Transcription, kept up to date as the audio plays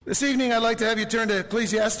This evening, I'd like to have you turn to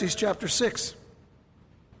Ecclesiastes chapter 6.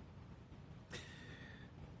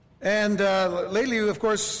 And lately, of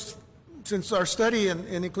course, since our study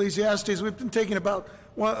in Ecclesiastes, we've been taking about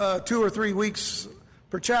 2 or 3 weeks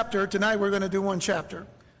per chapter. Tonight, we're going to do one chapter.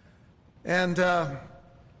 And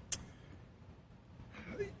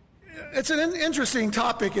it's an interesting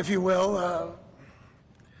topic, if you will.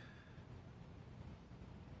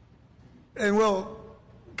 And we'll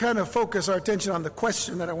kind of focus our attention on the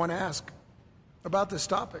question that I want to ask about this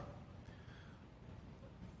topic.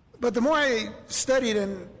 But the more I studied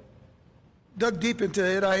and dug deep into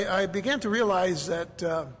it, I began to realize that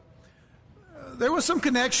there were some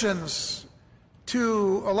connections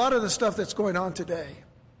to a lot of the stuff that's going on today.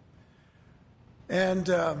 And,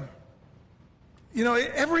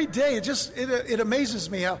 every day it amazes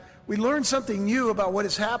me how we learn something new about what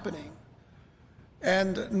is happening.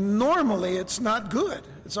 And normally it's not good.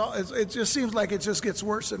 It just seems like it just gets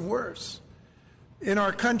worse and worse. In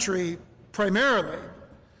our country, primarily.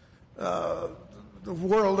 The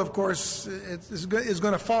world, of course, is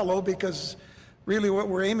going to follow, because really what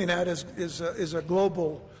we're aiming at is a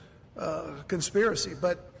global conspiracy.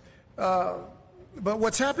 But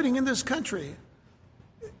what's happening in this country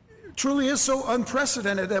truly is so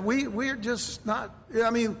unprecedented that we're just not,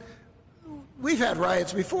 we've had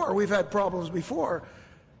riots before, we've had problems before.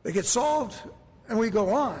 They get solved and we go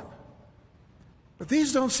on. But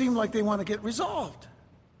these don't seem like they want to get resolved.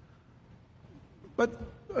 But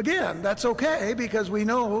again, that's okay, because we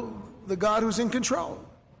know the God who's in control.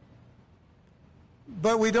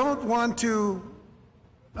 But we don't want to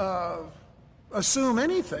assume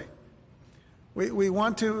anything. We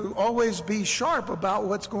want to always be sharp about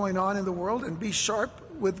what's going on in the world, and be sharp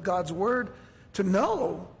with God's word to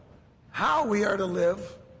know how we are to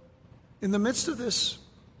live in the midst of this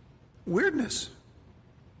weirdness.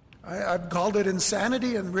 I've called it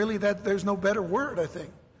insanity, and really there's no better word, I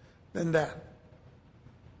think, than that.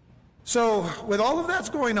 So, with all of that's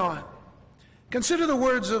going on, consider the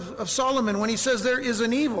words of Solomon when he says, "There is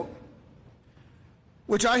an evil,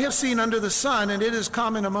 which I have seen under the sun, and it is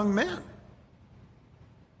common among men.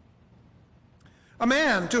 A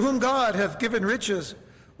man to whom God hath given riches,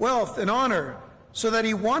 wealth, and honor, so that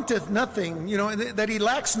he wanteth nothing, that he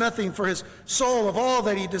lacks nothing for his soul of all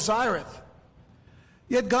that he desireth.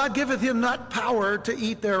 Yet God giveth him not power to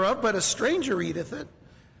eat thereof, but a stranger eateth it.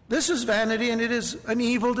 This is vanity, and it is an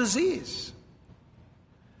evil disease."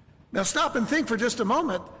 Now stop and think for just a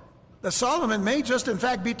moment that Solomon may just in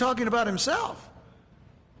fact be talking about himself,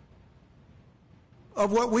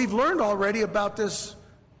 of what we've learned already about this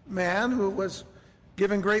man who was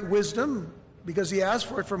given great wisdom because he asked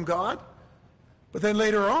for it from God, but then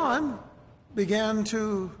later on began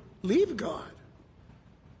to leave God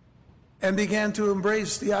and began to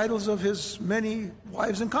embrace the idols of his many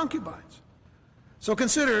wives and concubines. So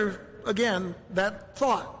consider, again, that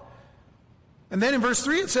thought. And then in verse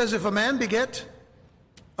 3 it says, "If a man beget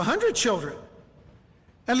 100 children,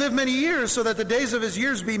 and live many years, so that the days of his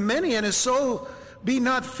years be many, and his soul be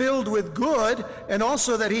not filled with good, and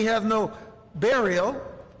also that he have no burial,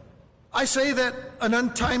 I say that an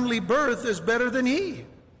untimely birth is better than he."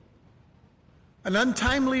 An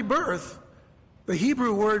untimely birth, the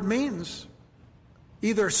Hebrew word means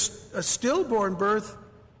either a stillborn birth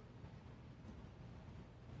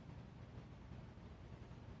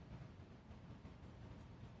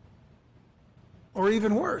or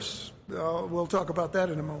even worse. We'll talk about that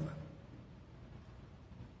in a moment.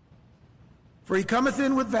 "For he cometh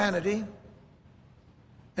in with vanity,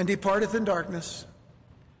 and departeth in darkness,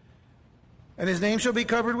 and his name shall be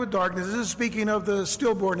covered with darkness." This is speaking of the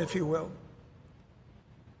stillborn, if you will.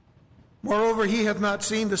 "Moreover, he hath not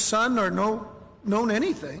seen the sun, nor known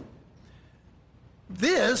anything.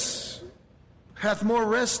 This hath more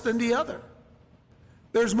rest than the other."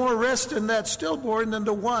 There's more rest in that stillborn than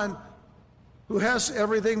the one who has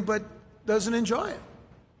everything but doesn't enjoy it.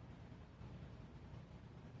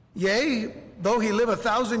 "Yea, though he live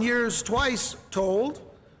 1,000 years twice told,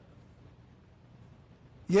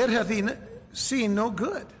 yet hath he seen no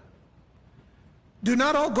good. Do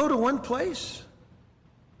not all go to one place?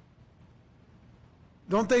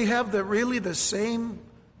 Don't they have really the same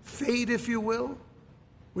fate, if you will,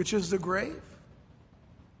 which is the grave?"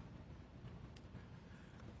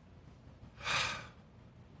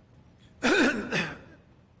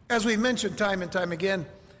 As we mentioned time and time again,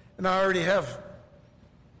 and I already have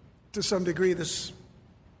to some degree this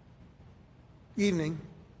evening,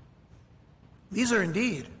 these are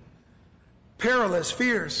indeed perilous,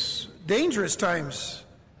 fierce, dangerous times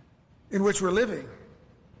in which we're living.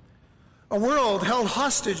 A world held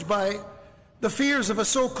hostage by the fears of a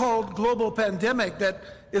so-called global pandemic that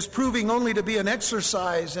is proving only to be an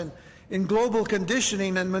exercise in global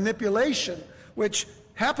conditioning and manipulation, which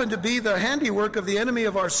happened to be the handiwork of the enemy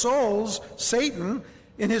of our souls, Satan,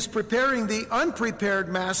 in his preparing the unprepared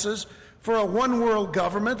masses for a one-world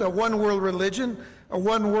government, a one-world religion, a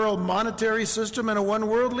one-world monetary system, and a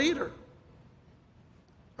one-world leader.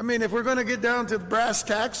 I mean, if we're going to get down to brass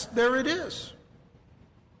tacks, there it is.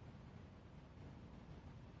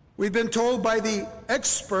 We've been told by the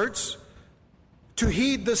experts to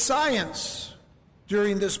heed the science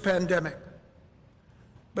during this pandemic.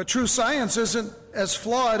 But true science isn't as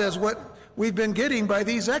flawed as what we've been getting by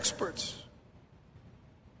these experts.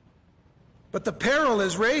 But the peril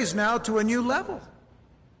is raised now to a new level.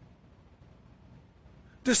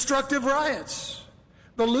 Destructive riots,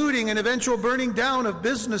 the looting and eventual burning down of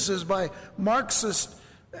businesses by Marxist,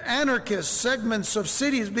 anarchist segments of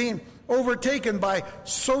cities being overtaken by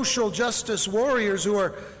social justice warriors who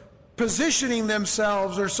are positioning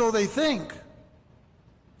themselves, or so they think,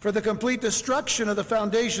 for the complete destruction of the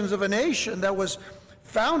foundations of a nation that was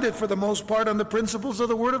founded for the most part on the principles of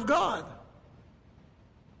the Word of God.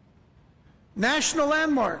 National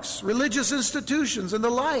landmarks, religious institutions, and the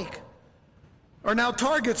like are now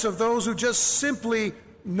targets of those who just simply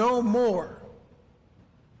know more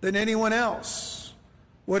than anyone else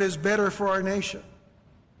what is better for our nation.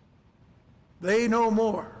 They know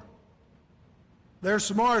more. They're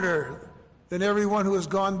smarter than everyone who has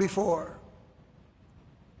gone before.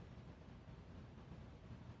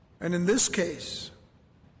 And in this case,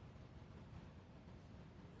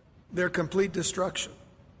 their complete destruction.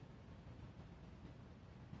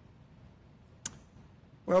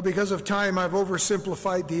 Well, because of time, I've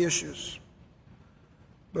oversimplified the issues.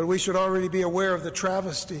 But we should already be aware of the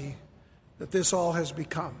travesty that this all has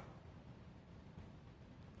become.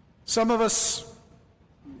 Some of us,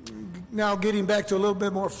 now getting back to a little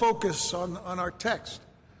bit more focus on our text,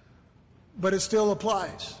 but it still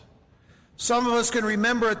applies. Some of us can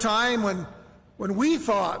remember a time when we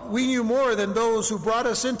thought we knew more than those who brought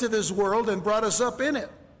us into this world and brought us up in it,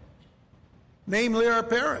 namely our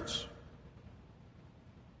parents.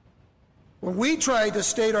 When we tried to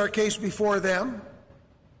state our case before them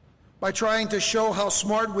by trying to show how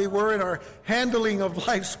smart we were in our handling of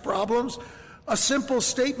life's problems, a simple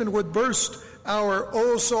statement would burst our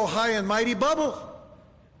oh so high and mighty bubble.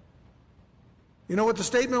 You know what the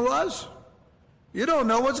statement was? You don't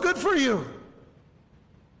know what's good for you.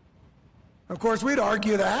 Of course, we'd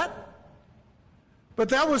argue that. But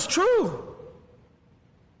that was true.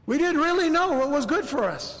 We didn't really know what was good for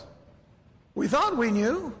us. We thought we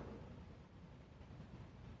knew.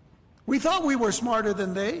 We thought we were smarter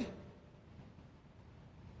than they.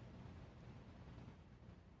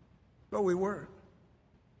 But we weren't.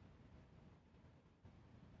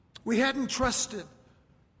 We hadn't trusted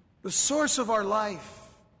the source of our life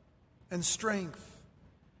and strength,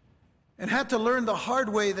 and had to learn the hard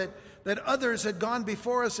way that others had gone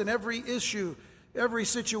before us in every issue, every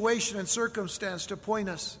situation and circumstance to point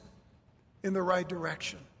us in the right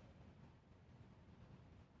direction.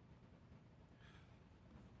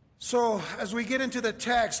 So, as we get into the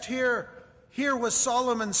text, here was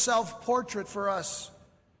Solomon's self-portrait for us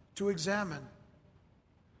to examine.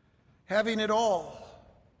 Having it all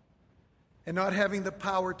and not having the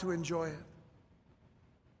power to enjoy it.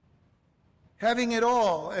 Having it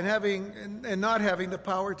all and not having the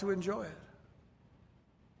power to enjoy it.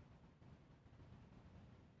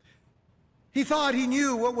 He thought he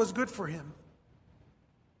knew what was good for him.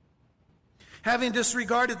 Having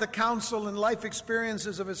disregarded the counsel and life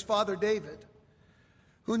experiences of his father David,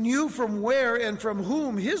 who knew from where and from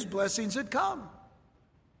whom his blessings had come.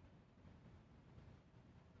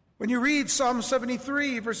 When you read Psalm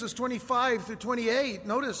 73, verses 25 through 28,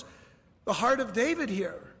 notice the heart of David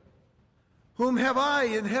here. Whom have I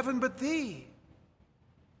in heaven but thee?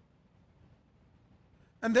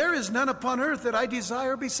 And there is none upon earth that I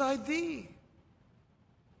desire beside thee.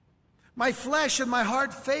 My flesh and my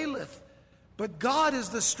heart faileth, but God is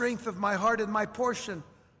the strength of my heart and my portion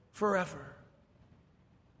forever.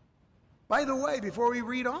 By the way, before we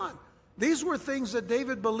read on, these were things that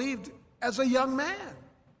David believed as a young man.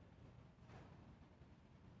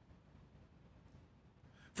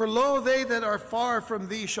 For lo, they that are far from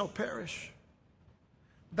thee shall perish.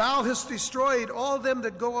 Thou hast destroyed all them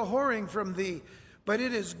that go a-whoring from thee. But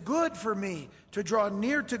it is good for me to draw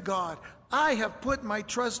near to God. I have put my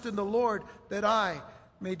trust in the Lord, that I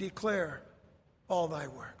may declare all thy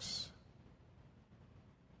works.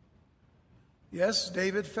 Yes,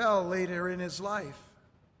 David fell later in his life.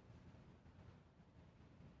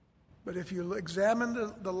 But if you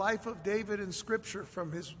examine the life of David in Scripture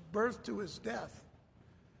from his birth to his death,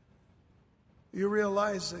 you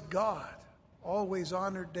realize that God always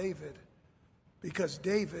honored David because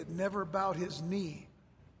David never bowed his knee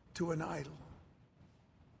to an idol.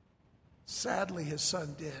 Sadly, his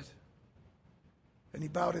son did. And he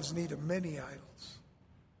bowed his knee to many idols.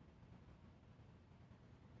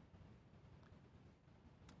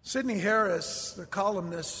 Sidney Harris, the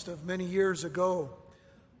columnist of many years ago,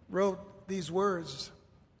 wrote these words.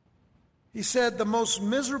 He said, "The most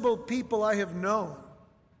miserable people I have known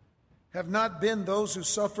have not been those who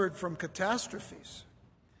suffered from catastrophes,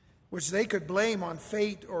 which they could blame on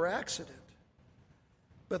fate or accident,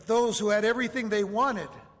 but those who had everything they wanted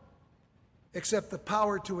except the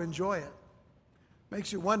power to enjoy it."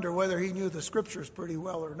 Makes you wonder whether he knew the scriptures pretty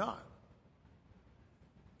well or not.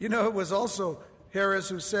 You know, it was also Harris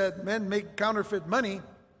who said, "Men make counterfeit money.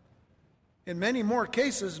 In many more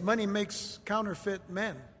cases, money makes counterfeit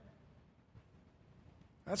men."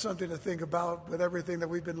 That's something to think about with everything that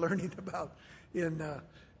we've been learning about in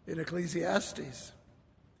Ecclesiastes.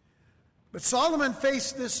 But Solomon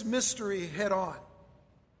faced this mystery head on.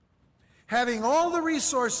 Having all the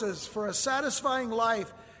resources for a satisfying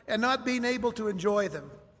life and not being able to enjoy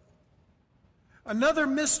them. Another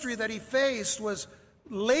mystery that he faced was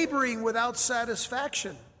laboring without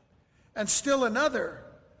satisfaction. And still another,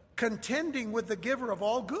 contending with the giver of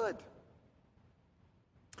all good.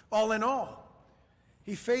 All in all,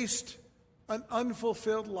 he faced an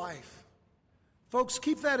unfulfilled life. Folks,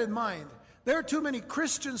 keep that in mind. There are too many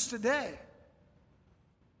Christians today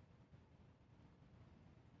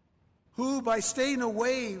who, by staying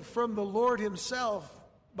away from the Lord himself,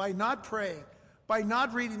 by not praying, by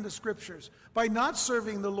not reading the scriptures, by not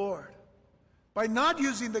serving the Lord, by not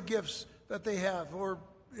using the gifts that they have, or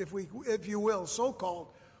if you will,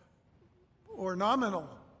 so-called or nominal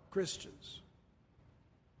Christians,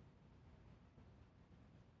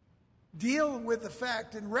 deal with the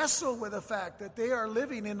fact and wrestle with the fact that they are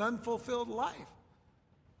living an unfulfilled life.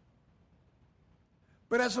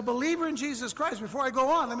 But as a believer in Jesus Christ, before I go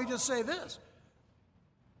on, let me just say this.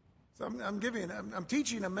 So I'm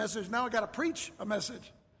teaching a message, now I got to preach a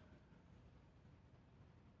message.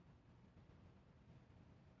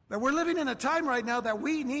 That we're living in a time right now that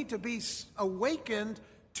we need to be awakened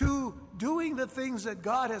to doing the things that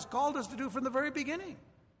God has called us to do from the very beginning.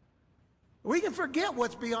 We can forget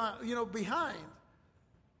what's behind.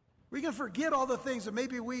 We can forget all the things that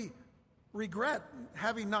maybe we regret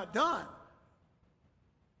having not done.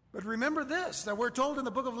 But remember this, that we're told in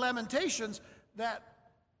the book of Lamentations that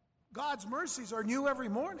God's mercies are new every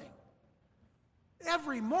morning.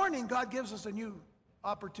 Every morning God gives us a new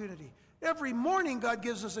opportunity. Every morning God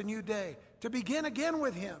gives us a new day to begin again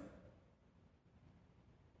with him.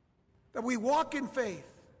 That we walk in faith.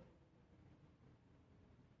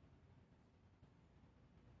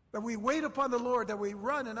 That we wait upon the Lord, that we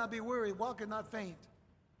run and not be weary, walk and not faint.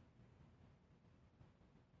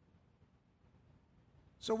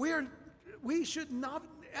 So we should not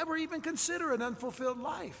ever even consider an unfulfilled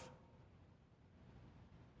life.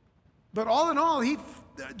 But all in all,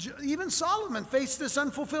 even Solomon faced this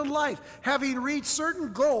unfulfilled life, having reached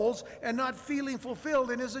certain goals and not feeling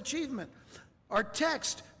fulfilled in his achievement. Our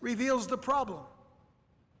text reveals the problem.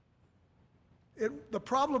 The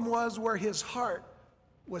problem was where his heart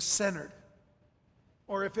was centered,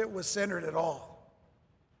 or if it was centered at all.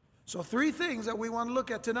 So 3 things that we want to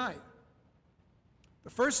look at tonight. The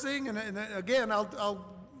first thing, and again, I'll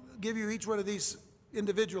give you each one of these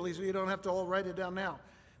individually so you don't have to all write it down now.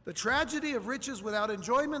 The tragedy of riches without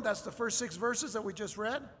enjoyment, that's the first 6 verses that we just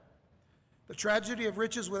read. The tragedy of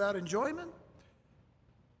riches without enjoyment.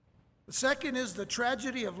 The second is the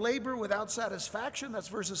tragedy of labor without satisfaction, that's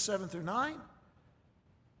verses 7 through 9.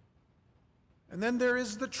 And then there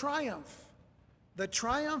is the triumph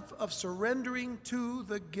of surrendering to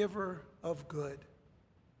the giver of good.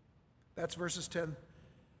 That's verses 10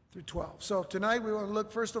 through 12. So tonight we want to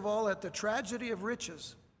look first of all at the tragedy of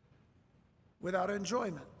riches without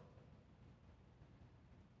enjoyment.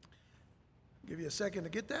 I'll give you a second to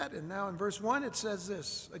get that. And now in verse 1 it says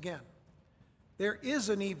this again. There is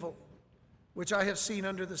an evil which I have seen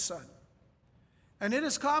under the sun, and it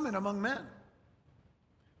is common among men.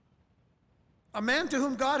 A man to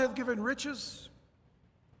whom God hath given riches,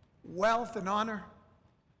 wealth, and honor,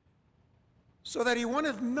 so that he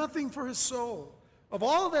wanteth nothing for his soul, of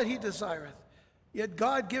all that he desireth. Yet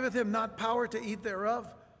God giveth him not power to eat thereof,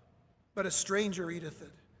 but a stranger eateth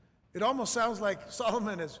it. It almost sounds like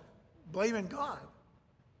Solomon is blaming God.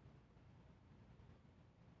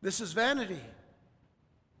 This is vanity,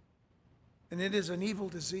 and it is an evil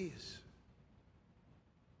disease.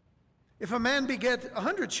 If a man beget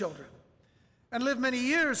 100 children, and live many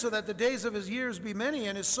years, so that the days of his years be many,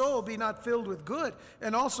 and his soul be not filled with good,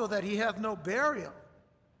 and also that he hath no burial.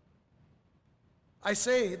 I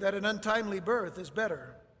say that an untimely birth is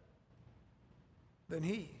better than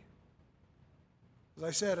he. As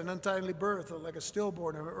I said, an untimely birth, like a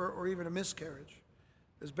stillborn or even a miscarriage,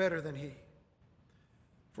 is better than he.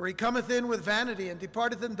 For he cometh in with vanity, and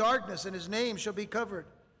departeth in darkness, and his name shall be covered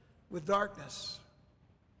with darkness.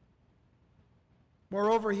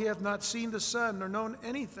 Moreover, he hath not seen the sun, nor known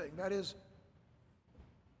anything, that is,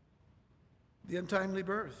 the untimely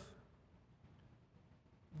birth.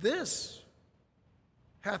 This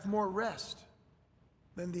hath more rest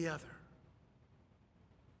than the other.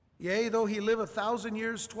 Yea, though he live 1,000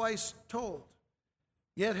 years twice told,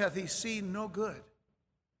 yet hath he seen no good.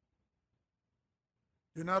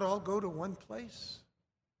 Do not all go to one place?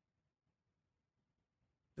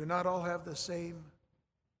 Do not all have the same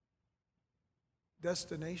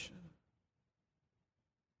destination,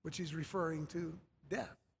 which he's referring to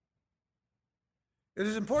death. It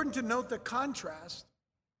is important to note the contrast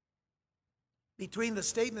between the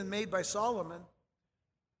statement made by Solomon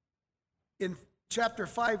in chapter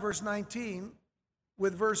 5, verse 19,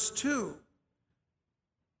 with verse 2.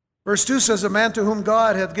 Verse 2 says, a man to whom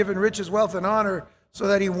God hath given riches, wealth, and honor, so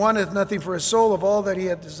that he wanteth nothing for his soul of all that he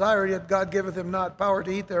had desired, yet God giveth him not power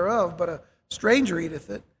to eat thereof, but a stranger eateth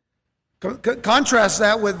it. Contrast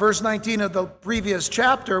that with verse 19 of the previous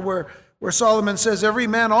chapter, where Solomon says, every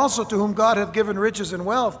man also to whom God hath given riches and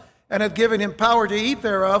wealth, and hath given him power to eat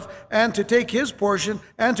thereof, and to take his portion,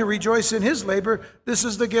 and to rejoice in his labor, this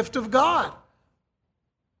is the gift of God.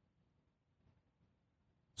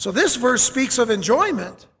 So this verse speaks of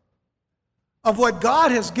enjoyment of what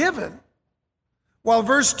God has given, while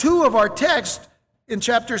verse 2 of our text in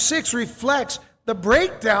chapter 6 reflects the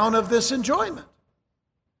breakdown of this enjoyment.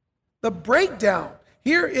 The breakdown.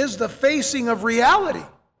 Here is the facing of reality.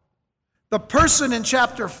 The person in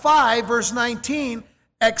chapter 5, verse 19,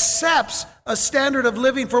 accepts a standard of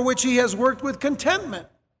living for which he has worked with contentment.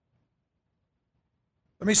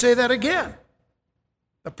 Let me say that again.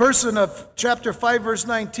 The person of chapter 5, verse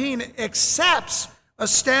 19, accepts a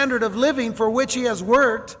standard of living for which he has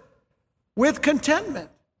worked with contentment.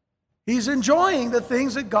 He's enjoying the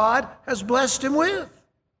things that God has blessed him with.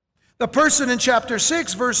 The person in chapter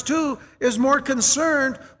 6, verse 2, is more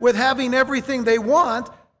concerned with having everything they want,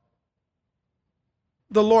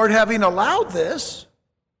 the Lord having allowed this,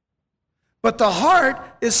 but the heart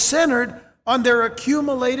is centered on their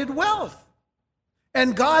accumulated wealth.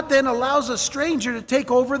 And God then allows a stranger to take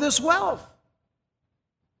over this wealth.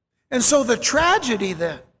 And so the tragedy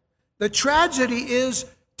is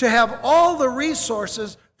to have all the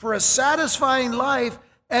resources for a satisfying life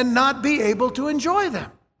and not be able to enjoy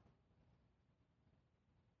them.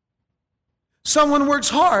 Someone works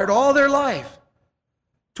hard all their life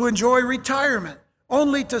to enjoy retirement,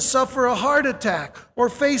 only to suffer a heart attack or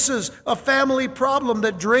faces a family problem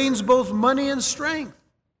that drains both money and strength.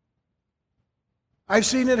 I've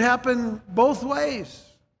seen it happen both ways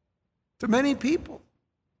to many people.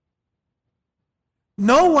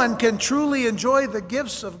 No one can truly enjoy the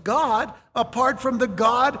gifts of God apart from the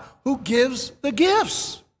God who gives the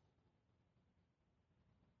gifts.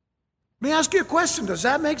 Let me ask you a question. Does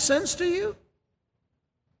that make sense to you?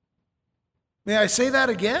 May I say that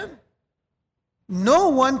again? No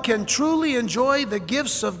one can truly enjoy the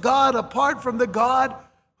gifts of God apart from the God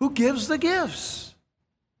who gives the gifts.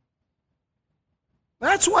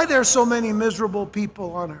 That's why there are so many miserable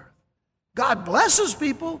people on earth. God blesses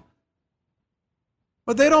people,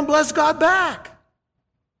 but they don't bless God back.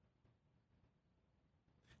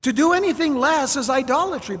 To do anything less is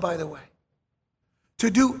idolatry, by the way. To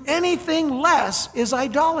do anything less is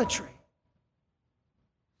idolatry.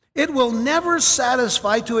 It will never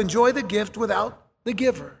satisfy to enjoy the gift without the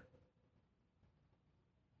giver.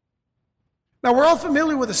 Now, we're all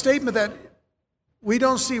familiar with the statement that we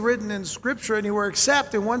don't see written in Scripture anywhere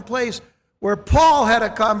except in one place where Paul had a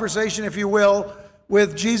conversation, if you will,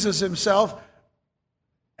 with Jesus himself,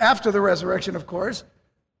 after the resurrection, of course.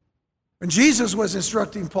 And Jesus was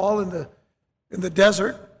instructing Paul in the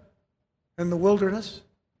desert, in the wilderness.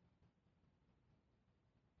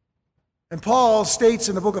 And Paul states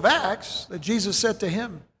in the book of Acts that Jesus said to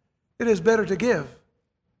him, it is better to give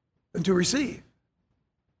than to receive.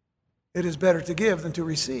 It is better to give than to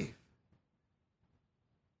receive.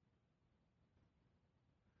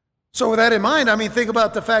 So with that in mind, think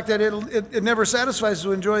about the fact that it never satisfies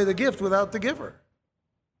to enjoy the gift without the giver.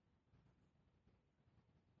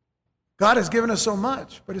 God has given us so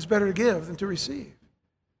much, but it's better to give than to receive.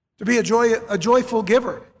 To be a joyful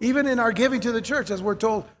giver, even in our giving to the church, as we're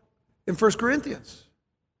told in 1 Corinthians.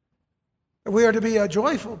 We are to be a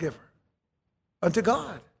joyful giver unto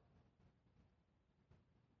God.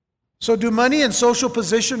 So do money and social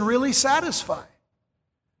position really satisfy?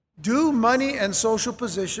 Do money and social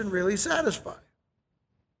position really satisfy?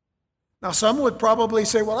 Now, some would probably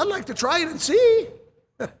say, well, I'd like to try it and see.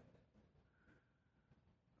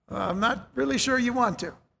 I'm not really sure you want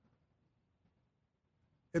to.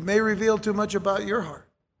 It may reveal too much about your heart.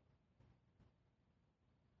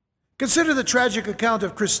 Consider the tragic account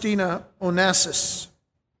of Christina Onassis.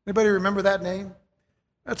 Anybody remember that name?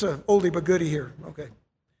 That's an oldie but goodie here. Okay.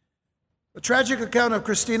 The tragic account of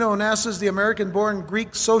Christina Onassis, the American-born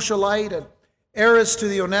Greek socialite and heiress to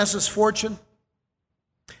the Onassis fortune.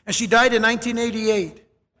 And she died in 1988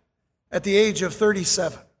 at the age of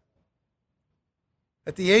 37.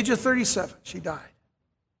 At the age of 37, she died.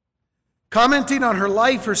 Commenting on her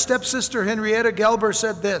life, her stepsister Henrietta Gelber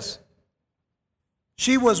said this: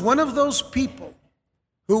 she was one of those people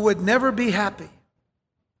who would never be happy.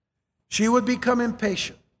 She would become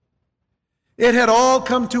impatient. It had all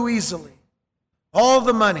come too easily. All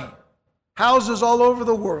the money, houses all over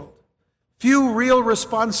the world, few real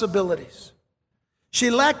responsibilities. She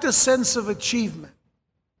lacked a sense of achievement.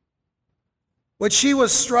 What she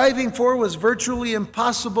was striving for was virtually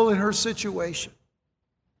impossible in her situation.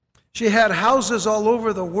 She had houses all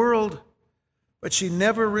over the world, but she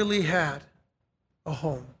never really had a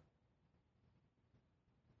home.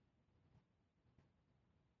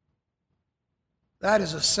 That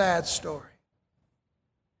is a sad story.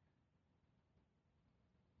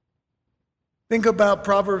 Think about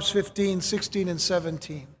Proverbs 15, 16, and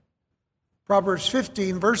 17. Proverbs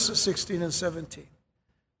 15, verses 16 and 17.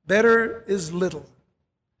 Better is little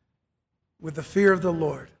with the fear of the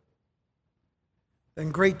Lord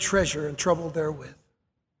than great treasure and trouble therewith.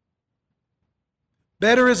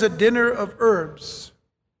 Better is a dinner of herbs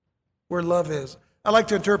where love is. I like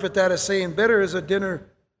to interpret that as saying better is a dinner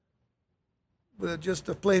with just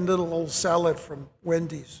a plain little old salad from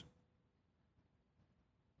Wendy's.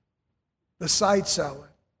 The side salad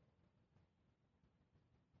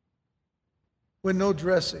with no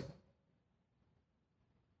dressing.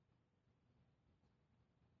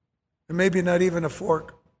 And maybe not even a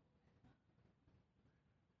fork.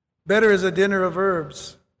 Better is a dinner of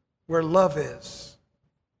herbs where love is.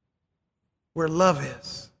 Where love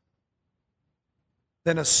is.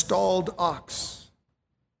 Than a stalled ox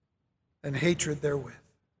and hatred therewith.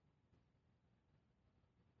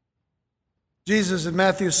 Jesus in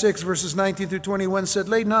Matthew 6, verses 19 through 21 said,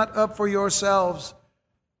 lay not up for yourselves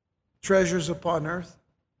treasures upon earth,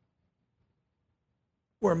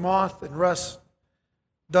 where moth and rust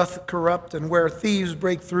doth corrupt, and where thieves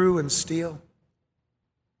break through and steal.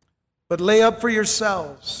 But lay up for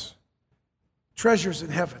yourselves treasures in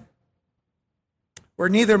heaven, where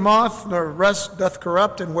neither moth nor rust doth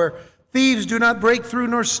corrupt, and where thieves do not break through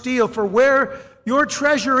nor steal. For where your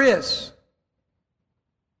treasure is,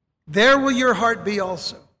 there will your heart be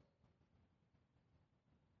also.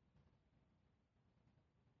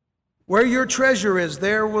 Where your treasure is,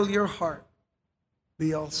 there will your heart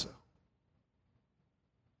be also.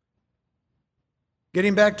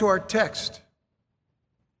 Getting back to our text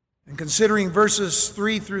and considering verses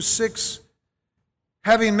 3 through 6,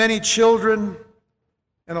 having many children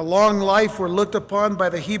and a long life were looked upon by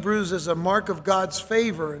the Hebrews as a mark of God's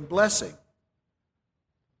favor and blessing.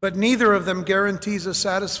 But neither of them guarantees a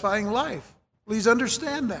satisfying life. Please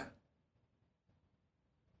understand that.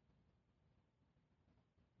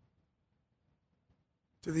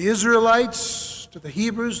 To the Israelites, to the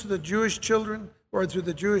Hebrews, to the Jewish children, or to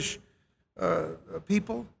the Jewish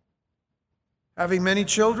people, having many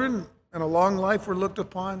children and a long life were looked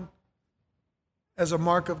upon as a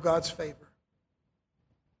mark of God's favor.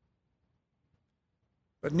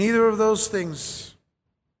 But neither of those things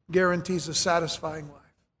guarantees a satisfying life.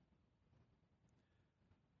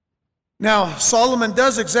 Now, Solomon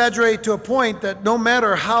does exaggerate to a point that no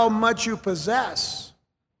matter how much you possess,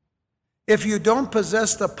 if you don't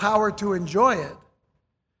possess the power to enjoy it,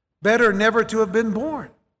 better never to have been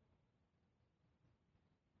born.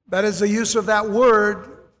 That is the use of that word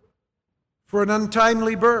for an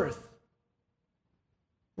untimely birth,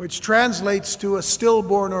 which translates to a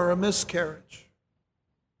stillborn or a miscarriage.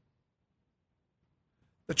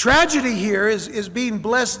 The tragedy here is being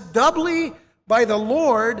blessed doubly by the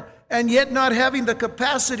Lord and yet not having the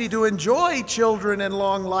capacity to enjoy children and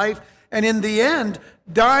long life, and in the end,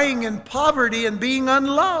 dying in poverty and being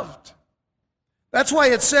unloved. That's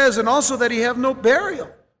why it says, and also that he have no burial.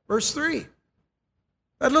 Verse 3.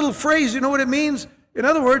 That little phrase, you know what it means? In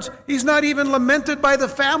other words, he's not even lamented by the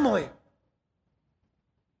family.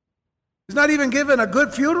 He's not even given a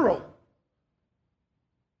good funeral.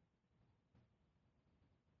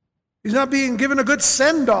 He's not being given a good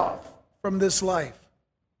send-off from this life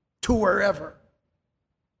to wherever.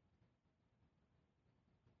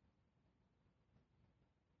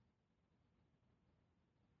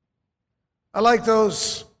 I like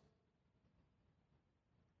those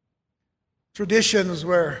traditions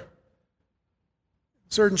where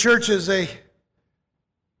certain churches, they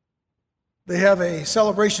have a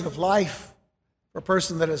celebration of life for a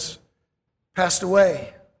person that has passed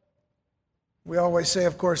away. We always say,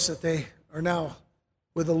 of course, that they are now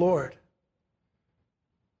with the Lord.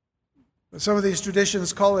 But some of these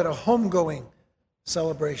traditions call it a homegoing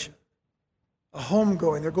celebration. A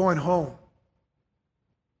homegoing, they're going home.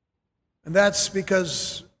 And that's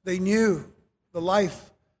because they knew the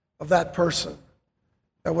life of that person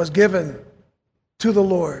that was given to the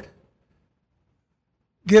Lord,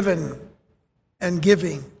 given and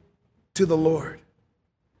giving to the Lord.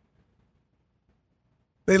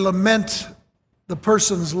 They lament the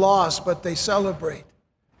person's loss, but they celebrate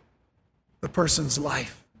the person's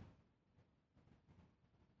life.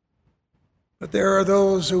 But there are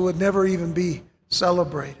those who would never even be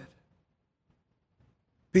celebrated.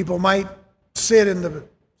 People might sit in the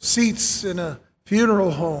seats in a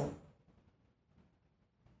funeral home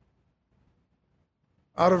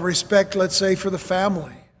out of respect, let's say, for the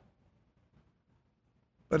family.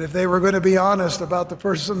 But if they were going to be honest about the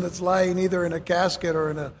person that's lying either in a casket or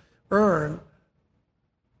in an urn,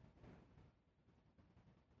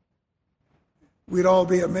 we'd all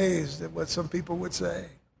be amazed at what some people would say.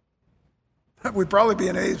 We'd probably be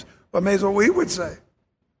amazed what we would say.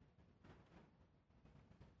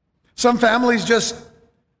 Some families just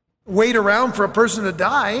wait around for a person to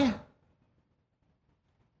die,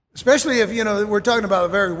 especially if, we're talking about a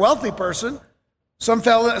very wealthy person. Some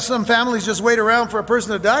families just wait around for a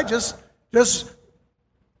person to die just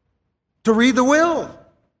to read the will.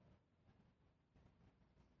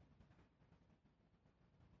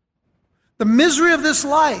 The misery of this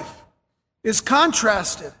life is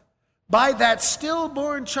contrasted by that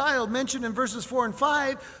stillborn child mentioned in verses 4 and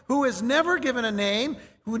 5, who is never given a name,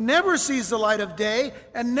 who never sees the light of day,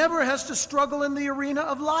 and never has to struggle in the arena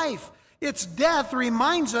of life. Its death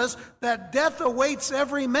reminds us that death awaits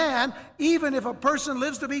every man, even if a person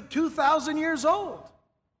lives to be 2,000 years old.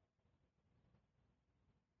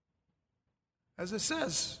 As it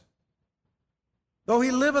says, though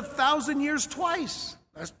he live 1,000 years twice,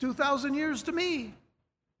 that's 2,000 years to me.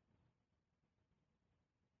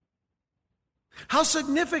 How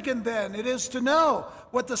significant then it is to know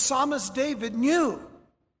what the psalmist David knew.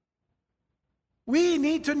 We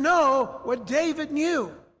need to know what David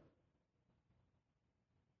knew.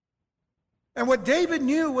 And what David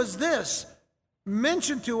knew was this,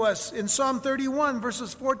 mentioned to us in Psalm 31,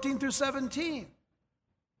 verses 14 through 17.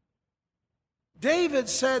 David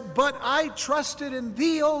said, "But I trusted in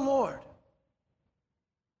thee, O Lord.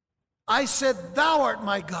 I said, thou art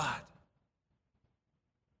my God.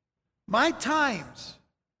 My times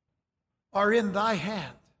are in thy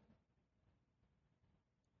hand.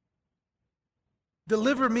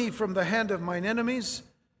 Deliver me from the hand of mine enemies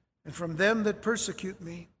and from them that persecute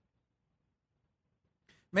me.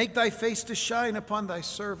 Make thy face to shine upon thy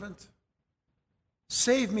servant.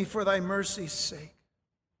 Save me for thy mercy's sake.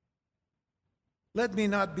 Let me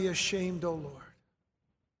not be ashamed, O Lord,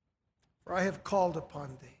 for I have called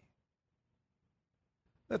upon thee.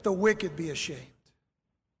 Let the wicked be ashamed.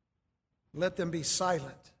 Let them be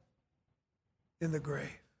silent in the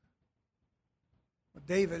grave." What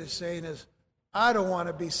David is saying is, I don't want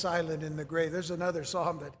to be silent in the grave. There's another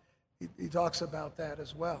psalm that he talks about that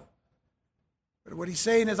as well. But what he's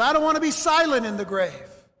saying is, I don't want to be silent in the grave.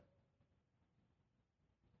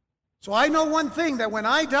 So I know one thing, that when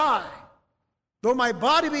I die, though my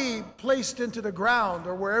body be placed into the ground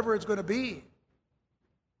or wherever it's going to be,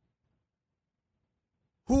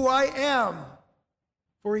 who I am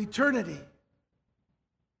for eternity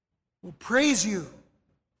will praise you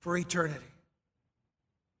for eternity.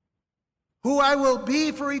 Who I will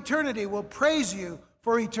be for eternity will praise you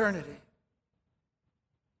for eternity.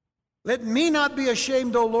 Let me not be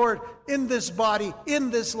ashamed, O Lord, in this body, in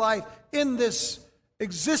this life, in this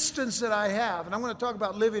existence that I have. And I'm going to talk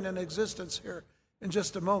about living in existence here in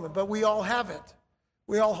just a moment. But we all have it.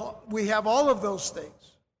 We have all of those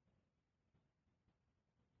things.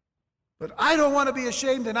 But I don't want to be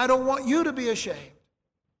ashamed, and I don't want you to be ashamed.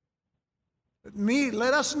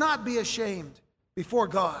 Let us not be ashamed before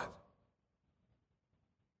God.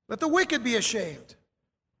 Let the wicked be ashamed.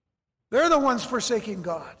 They're the ones forsaking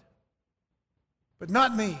God. But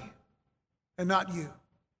not me and not you.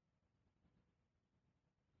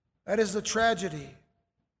 That is the tragedy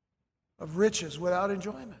of riches without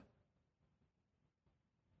enjoyment.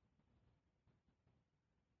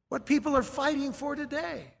 what people are fighting for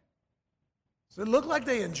today. Does it look like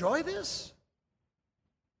they enjoy this?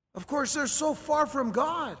 Of course, they're so far from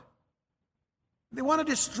God. They want to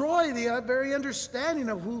destroy the very understanding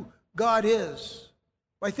of who God is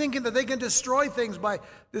by thinking that they can destroy things by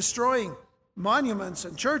destroying monuments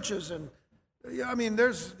and churches. And I mean,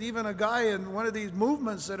 there's even a guy in one of these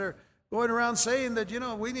movements that are going around saying that,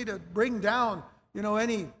 we need to bring down,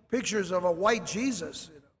 any pictures of a white Jesus.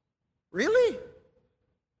 Really?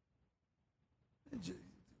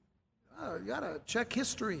 You got to check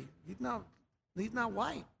history. He's not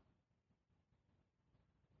white.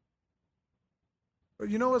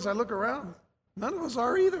 But as I look around, none of us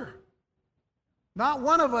are either. Not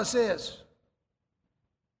one of us is.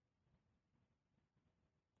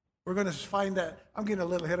 We're going to find that. I'm getting a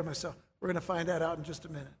little ahead of myself. We're going to find that out in just a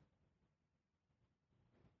minute.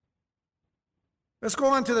 Let's go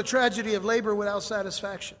on to the tragedy of labor without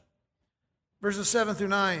satisfaction. Verses 7 through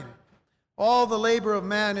 9. All the labor of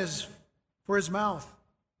man is for his mouth,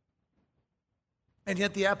 and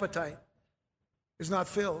yet the appetite is not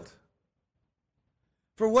filled.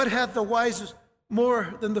 For what hath the wise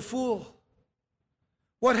more than the fool?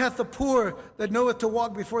 What hath the poor that knoweth to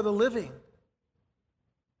walk before the living?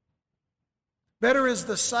 Better is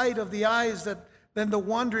the sight of the eyes than the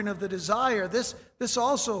wandering of the desire. This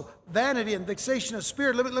also, vanity and vexation of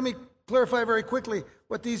spirit. Let me clarify very quickly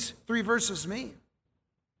what these 3 verses mean.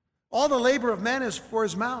 All the labor of man is for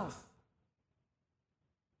his mouth,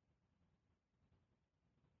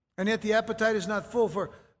 and yet the appetite is not full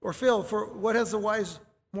or filled. For what has the wise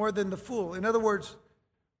more than the fool? In other words,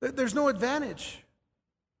 there's no advantage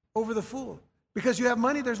over the fool. Because you have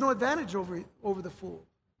money, there's no advantage over the fool.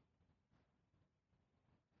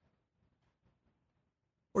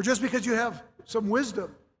 Or just because you have some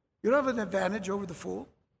wisdom, you don't have an advantage over the fool.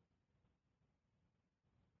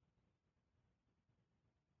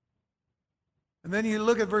 And then you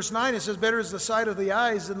look at verse 9, it says, better is the sight of the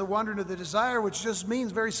eyes than the wandering of the desire, which just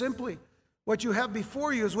means very simply, what you have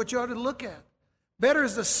before you is what you ought to look at. Better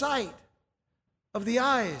is the sight of the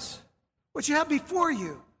eyes, what you have before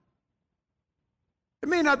you. It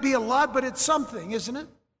may not be a lot, but it's something, isn't it?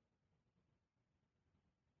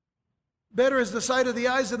 Better is the sight of the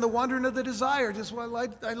eyes than the wandering of the desire. Just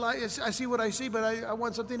I see what I see, but I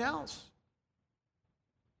want something else.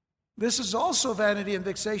 This is also vanity and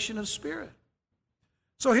vexation of spirit.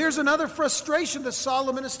 So here's another frustration that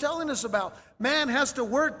Solomon is telling us about. Man has to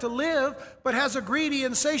work to live, but has a greedy,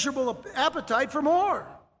 insatiable appetite for more.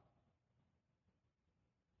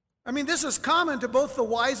 I mean, this is common to both the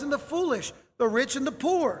wise and the foolish, the rich and the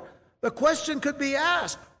poor. The question could be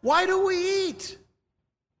asked, why do we eat?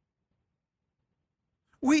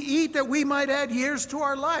 We eat that we might add years to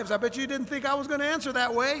our lives. I bet you didn't think I was going to answer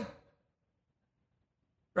that way.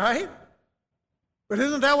 Right? But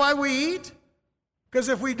isn't that why we eat? Because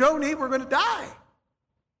if we don't eat, we're going to die.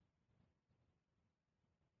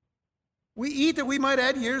 We eat that we might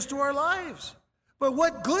add years to our lives. But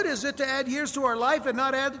what good is it to add years to our life and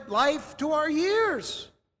not add life to our years?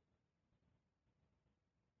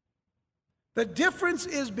 The difference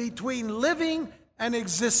is between living and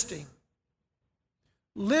existing.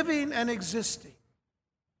 Living and existing.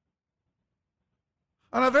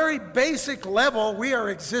 On a very basic level, we are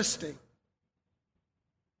existing.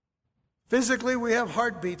 Physically, we have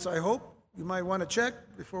heartbeats, I hope. You might want to check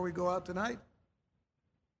before we go out tonight.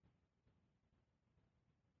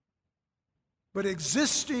 But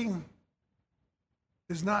existing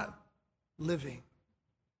is not living.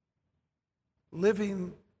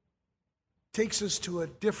 Living takes us to a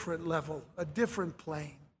different level, a different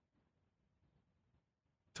plane.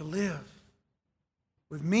 To live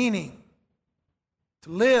with meaning, to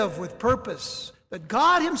live with purpose that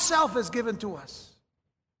God Himself has given to us.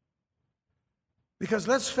 Because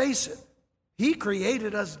let's face it, He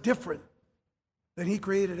created us different than He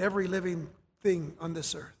created every living thing on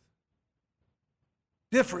this earth.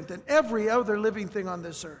 Different than every other living thing on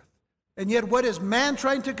this earth. And yet, what is man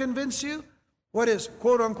trying to convince you? What is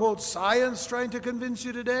quote-unquote science trying to convince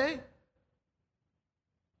you today?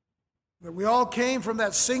 That we all came from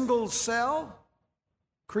that single cell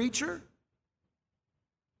creature?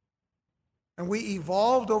 And we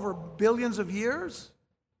evolved over billions of years?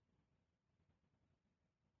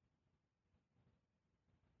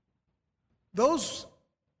 Those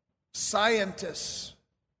scientists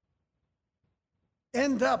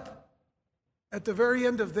end up at the very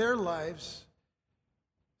end of their lives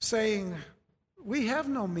saying, we have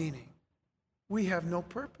no meaning. We have no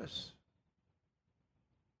purpose.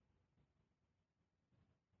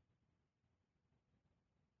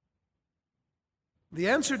 The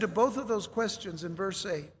answer to both of those questions in verse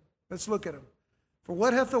 8, let's look at them. For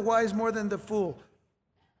what hath the wise more than the fool?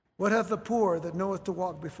 What hath the poor that knoweth to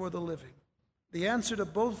walk before the living? The answer to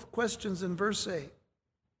both questions in verse 8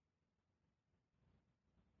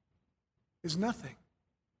 is nothing.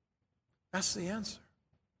 That's the answer.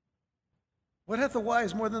 What hath the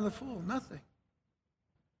wise more than the fool? Nothing.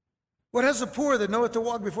 What has the poor that knoweth to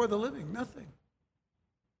walk before the living? Nothing.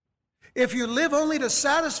 If you live only to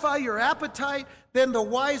satisfy your appetite, then the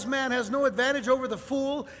wise man has no advantage over the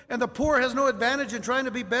fool, and the poor has no advantage in trying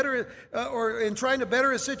to be better or in trying to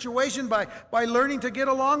better his situation by learning to get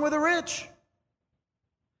along with the rich.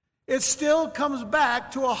 It still comes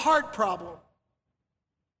back to a heart problem.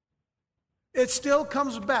 It still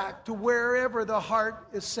comes back to wherever the heart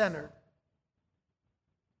is centered.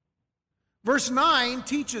 Verse 9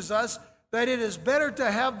 teaches us that it is better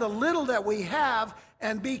to have the little that we have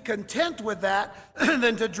and be content with that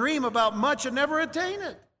than to dream about much and never attain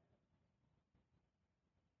it.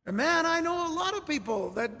 And man, I know a lot of people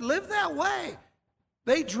that live that way.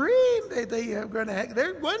 They dream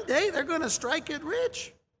one day they're going to strike it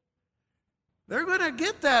rich. They're going to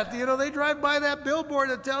get that. You know, they drive by that billboard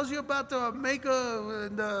that tells you about the Mega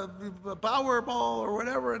and the Powerball or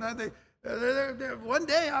whatever, and one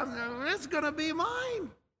day it's going to be mine.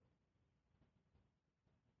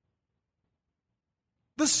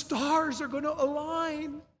 The stars are going to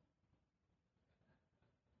align.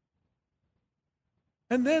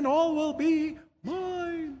 And then all will be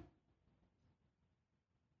mine.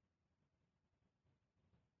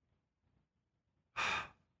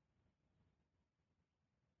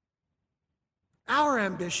 Our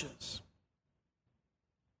ambitions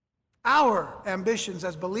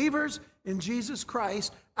as believers in Jesus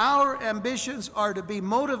Christ, our ambitions are to be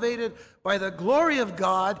motivated by the glory of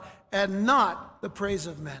God and not the praise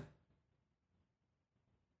of men.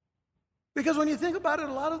 Because when you think about it,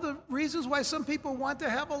 a lot of the reasons why some people want to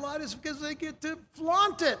have a lot is because they get to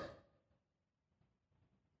flaunt it.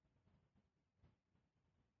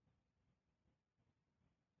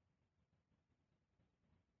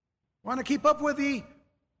 Want to keep up with the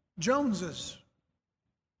Joneses,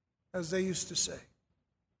 as they used to say.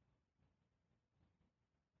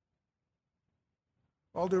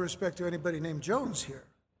 All due respect to anybody named Jones here.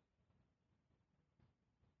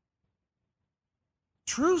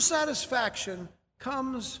 True satisfaction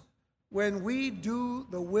comes when we do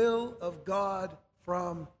the will of God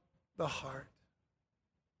from the heart.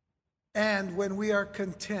 And when we are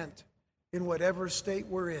content in whatever state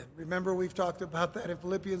we're in. Remember, we've talked about that in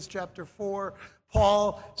Philippians chapter 4.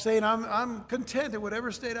 Paul saying, I'm content in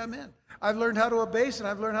whatever state I'm in. I've learned how to abase and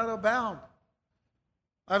I've learned how to abound.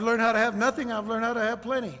 I've learned how to have nothing, I've learned how to have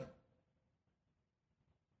plenty.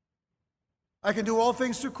 I can do all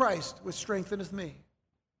things through Christ, which strengtheneth me.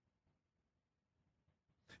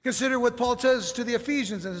 Consider what Paul says to the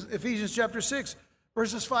Ephesians in Ephesians chapter 6,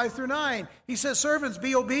 verses 5 through 9. He says, servants,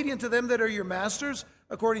 be obedient to them that are your masters,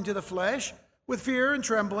 according to the flesh, with fear and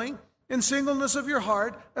trembling, in singleness of your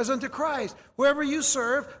heart, as unto Christ. Whoever you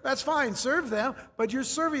serve, that's fine, serve them, but you're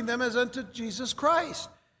serving them as unto Jesus Christ.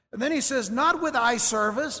 And then he says, not with eye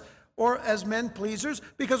service or as men pleasers,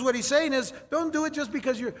 because what he's saying is, don't do it just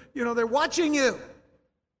because they're watching you.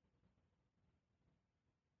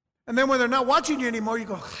 And then when they're not watching you anymore, you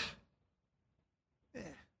go,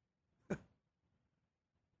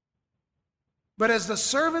 but as the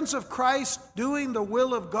servants of Christ doing the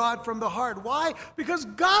will of God from the heart. Why? Because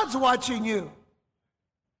God's watching you.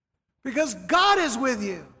 Because God is with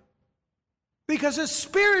you. Because His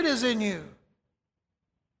Spirit is in you.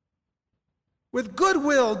 With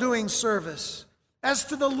goodwill doing service, as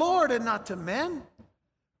to the Lord and not to men.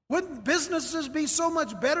 Wouldn't businesses be so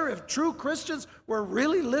much better if true Christians were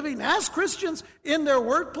really living as Christians in their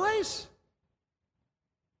workplace?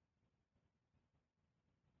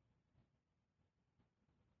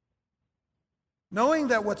 Knowing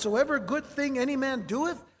that whatsoever good thing any man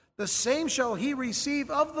doeth, the same shall he receive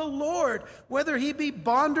of the Lord, whether he be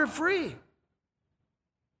bond or free.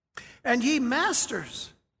 And ye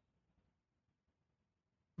masters,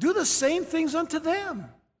 do the same things unto them,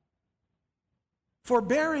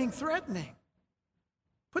 forbearing threatening.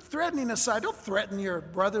 Put threatening aside. Don't threaten your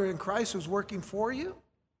brother in Christ who's working for you.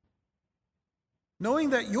 Knowing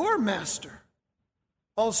that your master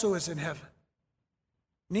also is in heaven.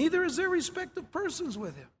 Neither is there respect of persons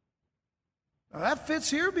with him. Now that fits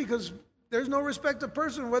here because there's no respect of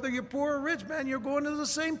person. Whether you're poor or rich, man, you're going to the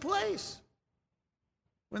same place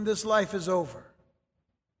when this life is over.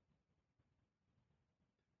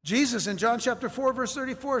 Jesus in John chapter 4, verse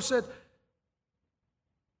 34 said,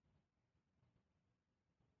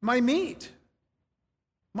 my meat,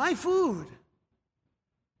 my food,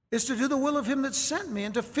 is to do the will of him that sent me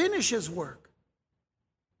and to finish his work.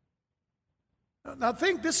 Now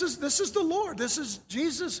think, this is the Lord. This is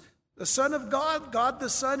Jesus, the Son of God, God the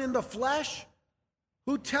Son in the flesh,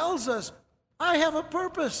 who tells us, I have a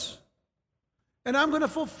purpose, and I'm going to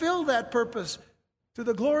fulfill that purpose to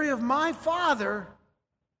the glory of my Father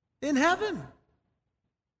in heaven.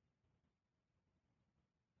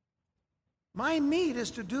 My meat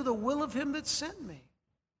is to do the will of him that sent me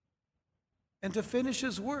and to finish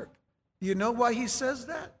his work. You know why he says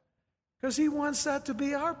that? Because he wants that to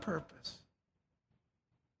be our purpose.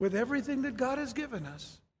 With everything that God has given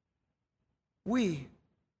us, we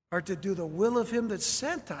are to do the will of him that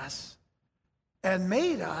sent us and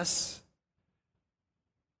made us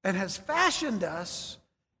and has fashioned us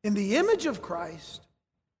in the image of Christ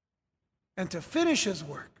and to finish his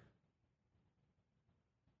work.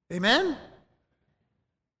 Amen?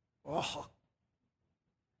 Oh,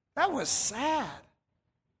 that was sad.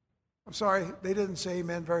 I'm sorry, they didn't say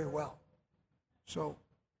amen very well. So,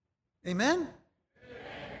 amen?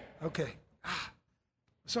 Okay.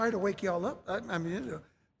 Sorry to wake you all up. I mean,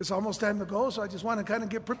 it's almost time to go, so I just want to kind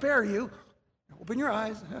of prepare you. Open your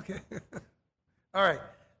eyes. Okay. All right.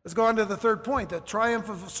 Let's go on to the third point, the triumph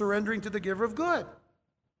of surrendering to the giver of good.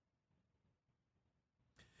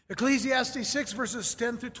 Ecclesiastes 6, verses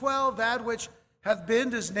 10 through 12, that which hath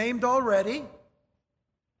been is named already,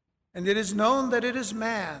 and it is known that it is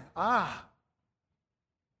man. I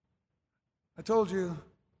told you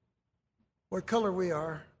what color we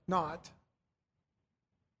are, not.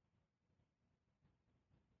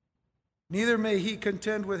 Neither may he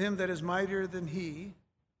contend with him that is mightier than he.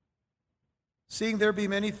 Seeing there be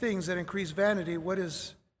many things that increase vanity, what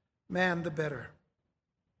is man the better?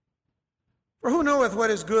 For who knoweth what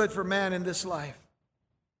is good for man in this life?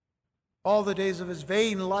 All the days of his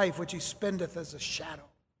vain life which he spendeth as a shadow.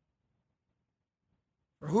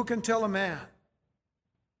 For who can tell a man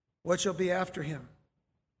what shall be after him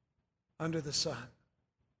under the sun?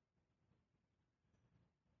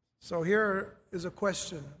 So here is a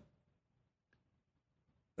question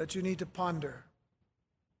that you need to ponder.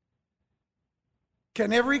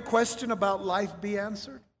 Can every question about life be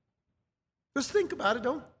answered? Just think about it.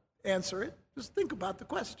 Don't answer it. Just think about the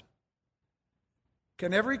question.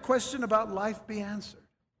 Can every question about life be answered?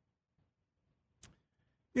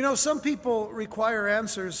 You know, some people require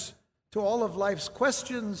answers to all of life's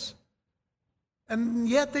questions, and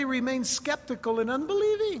yet they remain skeptical and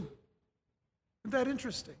unbelieving. Isn't that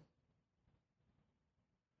interesting?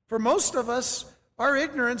 For most of us, our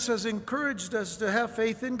ignorance has encouraged us to have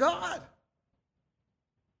faith in God.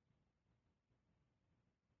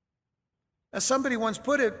 As somebody once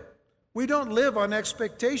put it, we don't live on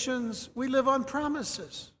expectations, we live on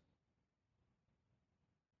promises.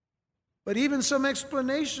 But even some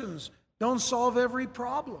explanations don't solve every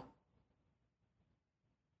problem.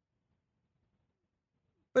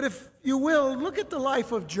 But if you will, look at the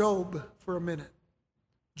life of Job for a minute.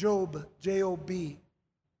 Job, J-O-B.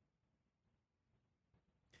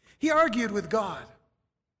 He argued with God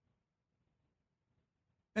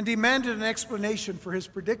and demanded an explanation for his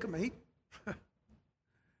predicament.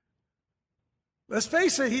 Let's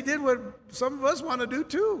face it, he did what some of us want to do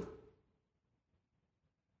too.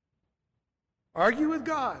 Argue with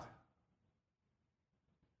God.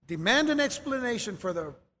 Demand an explanation for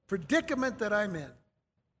the predicament that I'm in.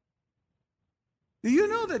 Do you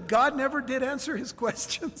know that God never did answer his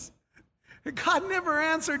questions? God never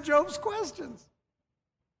answered Job's questions.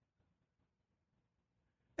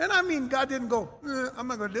 And I mean, God didn't go, I'm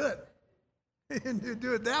not going to do it. He didn't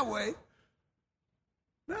do it that way.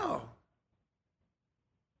 No.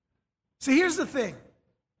 See, here's the thing.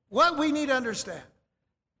 What we need to understand.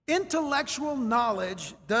 Intellectual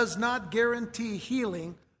knowledge does not guarantee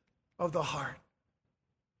healing of the heart.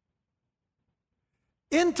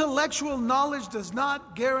 Intellectual knowledge does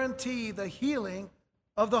not guarantee the healing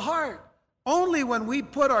of the heart. Only when we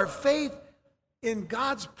put our faith in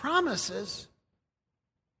God's promises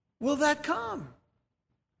will that come.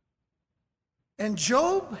 And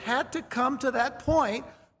Job had to come to that point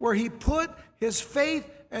where he put his faith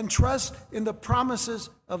and trust in the promises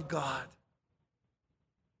of God,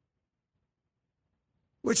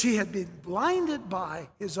 which he had been blinded by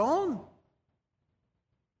his own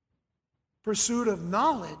pursuit of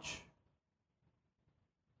knowledge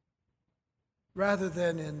rather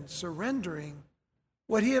than in surrendering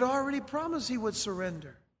what he had already promised he would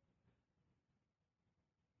surrender.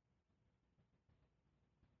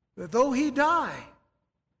 That though he die,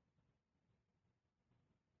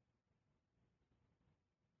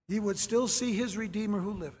 he would still see his Redeemer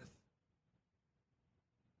who liveth.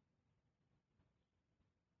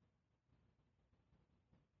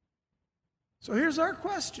 So here's our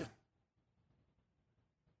question.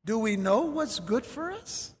 Do we know what's good for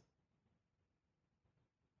us?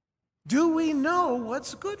 Do we know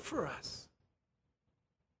what's good for us?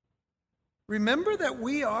 Remember that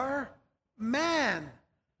we are man.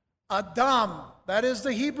 Adam. That is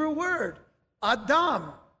the Hebrew word.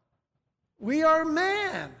 Adam. We are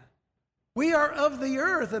man. We are of the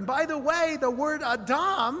earth. And by the way, the word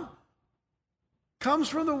Adam comes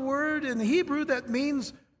from the word in Hebrew that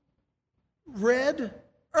means red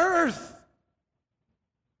earth.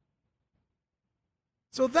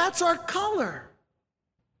 So that's our color.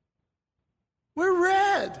 We're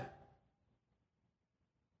red.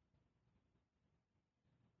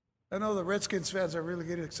 I know the Redskins fans are really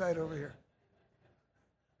getting excited over here.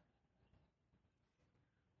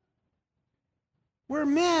 We're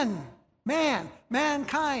men,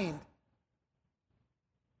 mankind.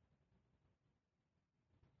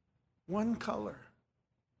 One color.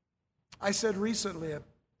 I said recently,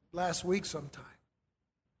 last week sometime,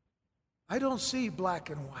 I don't see black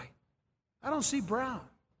and white. I don't see brown.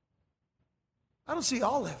 I don't see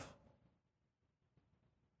olive.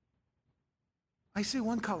 I see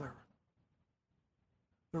one color.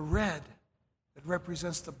 The red that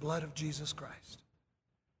represents the blood of Jesus Christ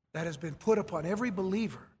that has been put upon every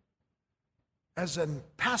believer as in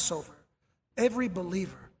Passover. Every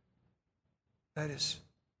believer that is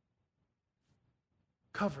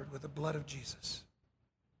covered with the blood of Jesus.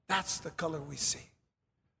 That's the color we see.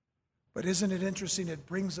 But isn't it interesting? It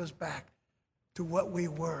brings us back to what we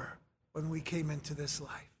were when we came into this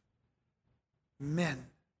life. Men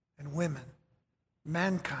and women,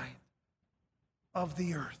 mankind of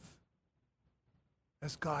the earth,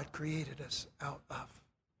 as God created us out of.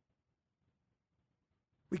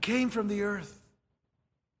 We came from the earth,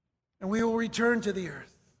 and we will return to the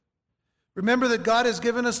earth. Remember that God has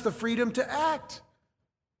given us the freedom to act.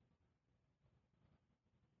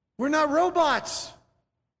 We're not robots.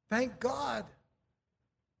 Thank God.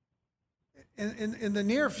 In the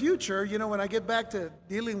near future, when I get back to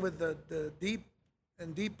dealing with the deep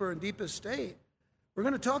and deeper and deepest state, we're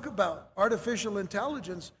going to talk about artificial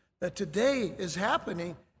intelligence that today is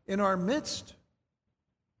happening in our midst,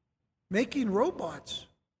 making robots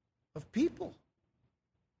of people.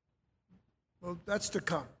 Well, that's to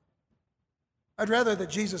come. I'd rather that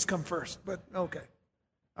Jesus come first, but okay.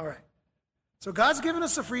 All right. So God's given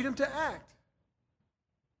us the freedom to act.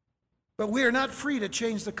 But we are not free to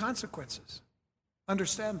change the consequences.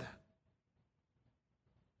 Understand that.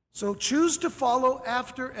 So choose to follow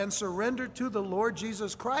after and surrender to the Lord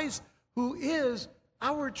Jesus Christ, who is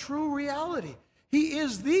our true reality. He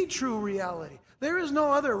is the true reality. There is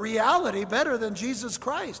no other reality better than Jesus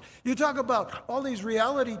Christ. You talk about all these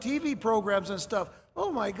reality TV programs and stuff.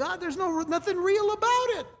 Oh my God, there's nothing real about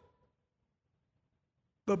it.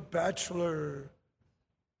 The Bachelor,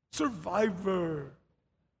 Survivor.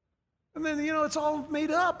 And then, it's all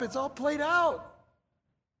made up. It's all played out.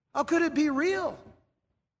 How could it be real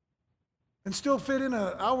and still fit in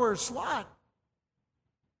an hour slot?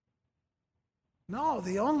 No,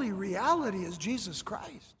 the only reality is Jesus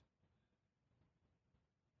Christ.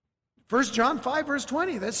 1 John 5, verse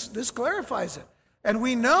 20, this clarifies it. And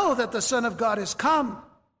we know that the Son of God is come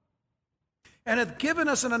and hath given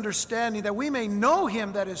us an understanding that we may know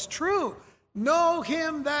him that is true. Know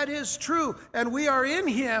him that is true. And we are in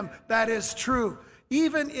him that is true.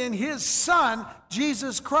 Even in his Son,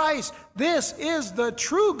 Jesus Christ. This is the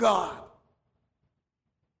true God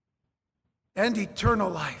and eternal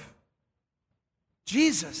life.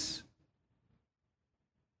 Jesus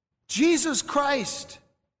Christ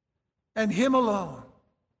and him alone.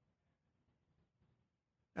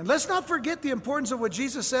 And let's not forget the importance of what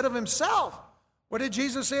Jesus said of himself. What did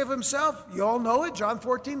Jesus say of himself? You all know it, John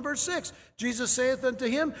 14, verse 6. Jesus saith unto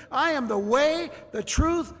him, I am the way, the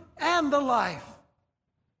truth, and the life.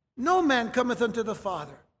 No man cometh unto the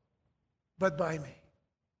Father, but by me.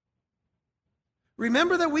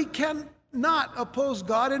 Remember that we cannot oppose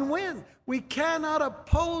God and win. We cannot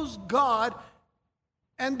oppose God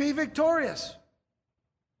and be victorious.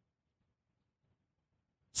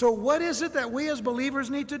 So what is it that we as believers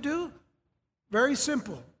need to do? Very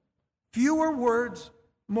simple. Fewer words,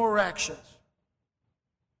 more actions.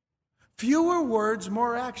 Fewer words,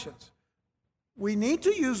 more actions. We need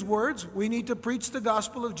to use words. We need to preach the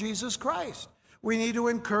gospel of Jesus Christ. We need to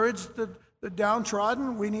encourage the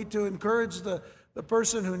downtrodden. We need to encourage the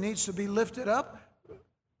person who needs to be lifted up.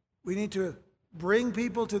 We need to bring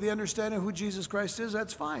people to the understanding of who Jesus Christ is.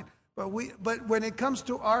 That's fine. But when it comes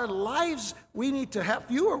to our lives, we need to have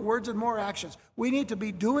fewer words and more actions. We need to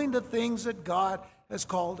be doing the things that God has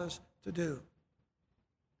called us to do.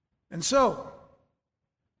 And so,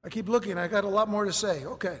 I keep looking. I got a lot more to say.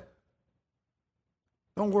 Okay.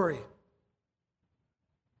 Don't worry.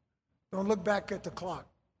 Don't look back at the clock.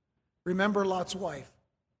 Remember Lot's wife.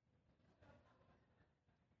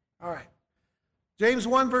 All right. James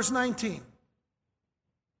 1, verse 19.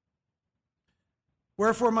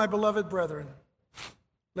 Wherefore, my beloved brethren,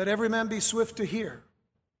 let every man be swift to hear,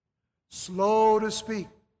 slow to speak,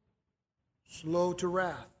 slow to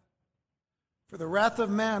wrath. For the wrath of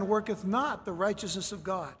man worketh not the righteousness of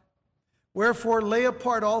God. Wherefore, lay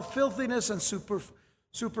apart all filthiness and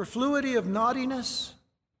superfluity of naughtiness,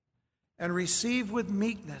 and receive with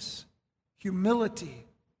meekness, humility,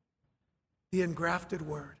 the engrafted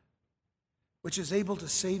word, which is able to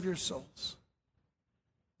save your souls.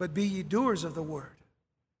 But be ye doers of the word,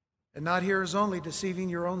 and not hearers only, deceiving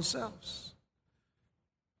your own selves.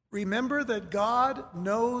 Remember that God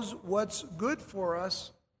knows what's good for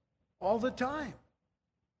us all the time.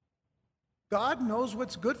 God knows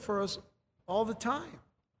what's good for us all the time.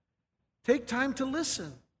 Take time to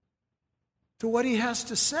listen to what he has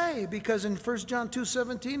to say, because in 1 John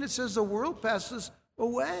 2:17 it says the world passes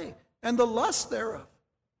away and the lust thereof.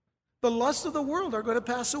 The lust of the world are going to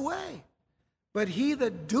pass away. But he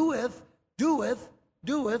that doeth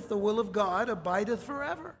the will of God abideth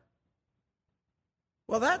forever.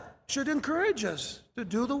 Well, that should encourage us to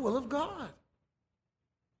do the will of God,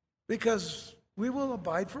 because we will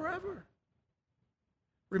abide forever.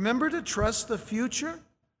 Remember to trust the future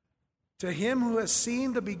to him who has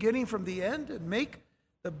seen the beginning from the end, and make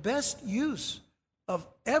the best use of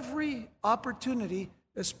every opportunity,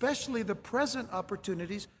 especially the present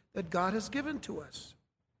opportunities that God has given to us.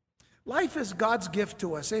 Life is God's gift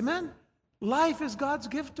to us. Amen? Life is God's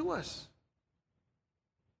gift to us.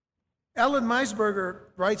 Ellen Meisberger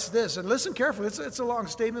writes this, and listen carefully. It's a long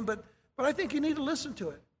statement, but I think you need to listen to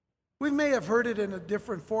it. We may have heard it in a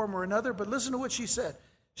different form or another, but listen to what she said.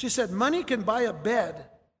 She said, money can buy a bed,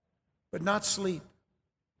 but not sleep.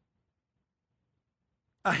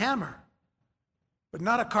 A hammer, but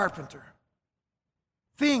not a carpenter.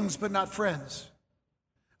 Things, but not friends.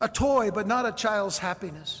 A toy, but not a child's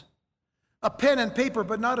happiness. A pen and paper,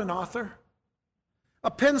 but not an author.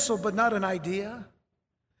 A pencil, but not an idea.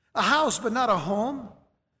 A house, but not a home.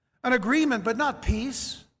 An agreement, but not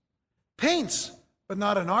peace. Paints, but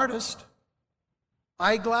not an artist.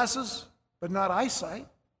 Eyeglasses, but not eyesight.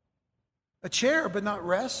 A chair, but not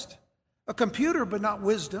rest. A computer, but not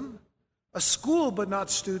wisdom. A school, but not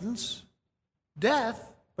students.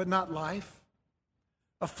 Death, but not life.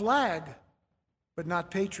 A flag, but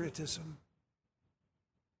not patriotism.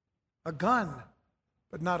 A gun,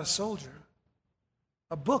 but not a soldier.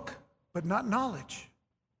 A book, but not knowledge.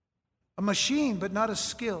 A machine, but not a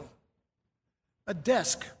skill. A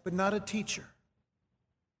desk, but not a teacher.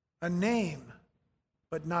 A name,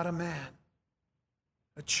 but not a man.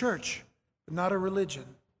 A church, but not a religion.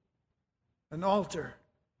 An altar,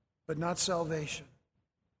 but not salvation.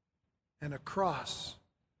 And a cross,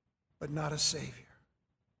 but not a Savior.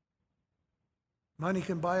 Money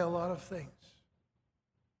can buy a lot of things,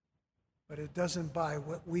 but it doesn't buy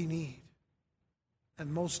what we need.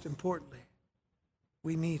 And most importantly,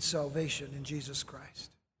 we need salvation in Jesus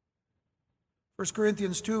Christ. 1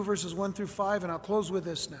 Corinthians 2, verses 1 through 5, and I'll close with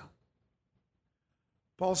this now.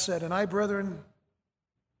 Paul said, and I, brethren,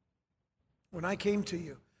 when I came to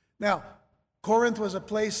you. Now, Corinth was a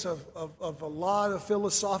place of a lot of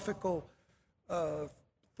philosophical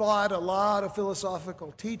thought, a lot of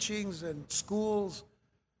philosophical teachings and schools.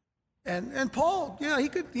 And Paul,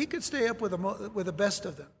 he could stay up with the best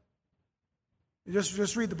of them.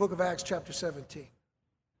 Just read the book of Acts chapter 17.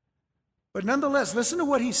 But nonetheless, listen to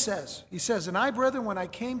what he says. He says, and I, brethren, when I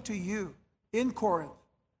came to you in Corinth,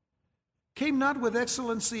 came not with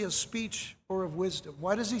excellency of speech or of wisdom.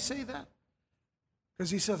 Why does he say that? Because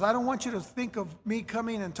he says, I don't want you to think of me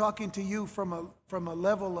coming and talking to you from a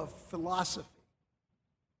level of philosophy.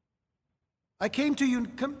 I came to you,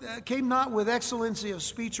 came not with excellency of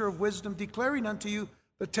speech or of wisdom, declaring unto you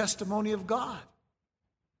the testimony of God.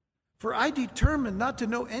 For I determined not to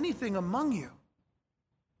know anything among you,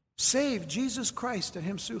 save Jesus Christ and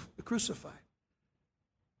him crucified.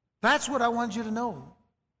 That's what I want you to know.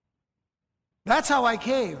 That's how I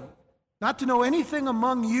came, not to know anything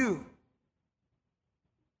among you,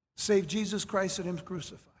 save Jesus Christ and him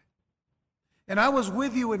crucified. And I was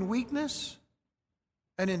with you in weakness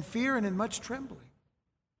and in fear and in much trembling.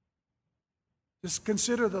 Just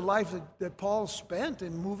consider the life that Paul spent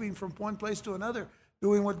in moving from one place to another,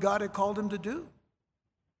 doing what God had called him to do.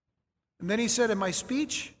 And then he said, and my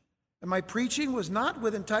speech and my preaching was not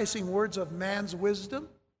with enticing words of man's wisdom.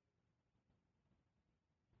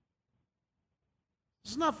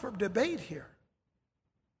 This is not for debate here,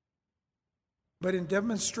 but in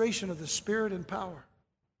demonstration of the Spirit and power,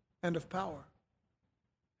 and of power.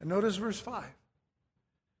 And notice verse 5,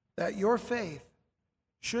 that your faith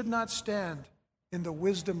should not stand in the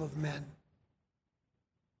wisdom of men,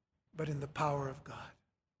 but in the power of God.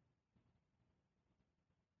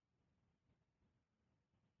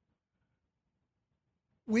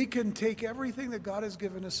 We can take everything that God has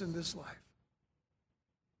given us in this life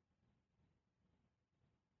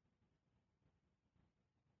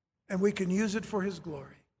and we can use it for His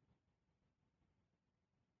glory.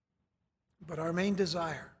 But our main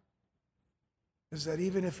desire is that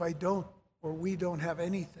even if I don't or we don't have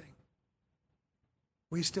anything,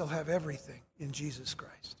 we still have everything in Jesus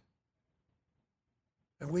Christ.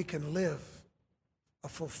 And we can live a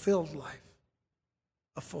fulfilled life.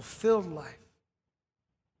 A fulfilled life.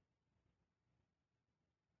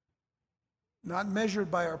 Not measured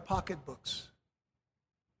by our pocketbooks,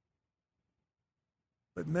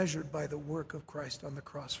 but measured by the work of Christ on the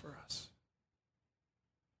cross for us.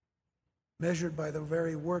 Measured by the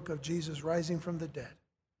very work of Jesus rising from the dead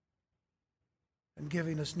and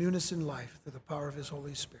giving us newness in life through the power of His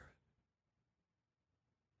Holy Spirit.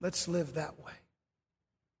 Let's live that way,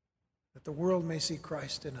 that the world may see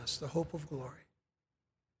Christ in us, the hope of glory,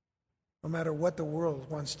 no matter what the world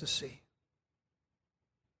wants to see.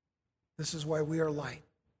 This is why we are light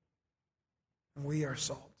and we are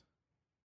salt.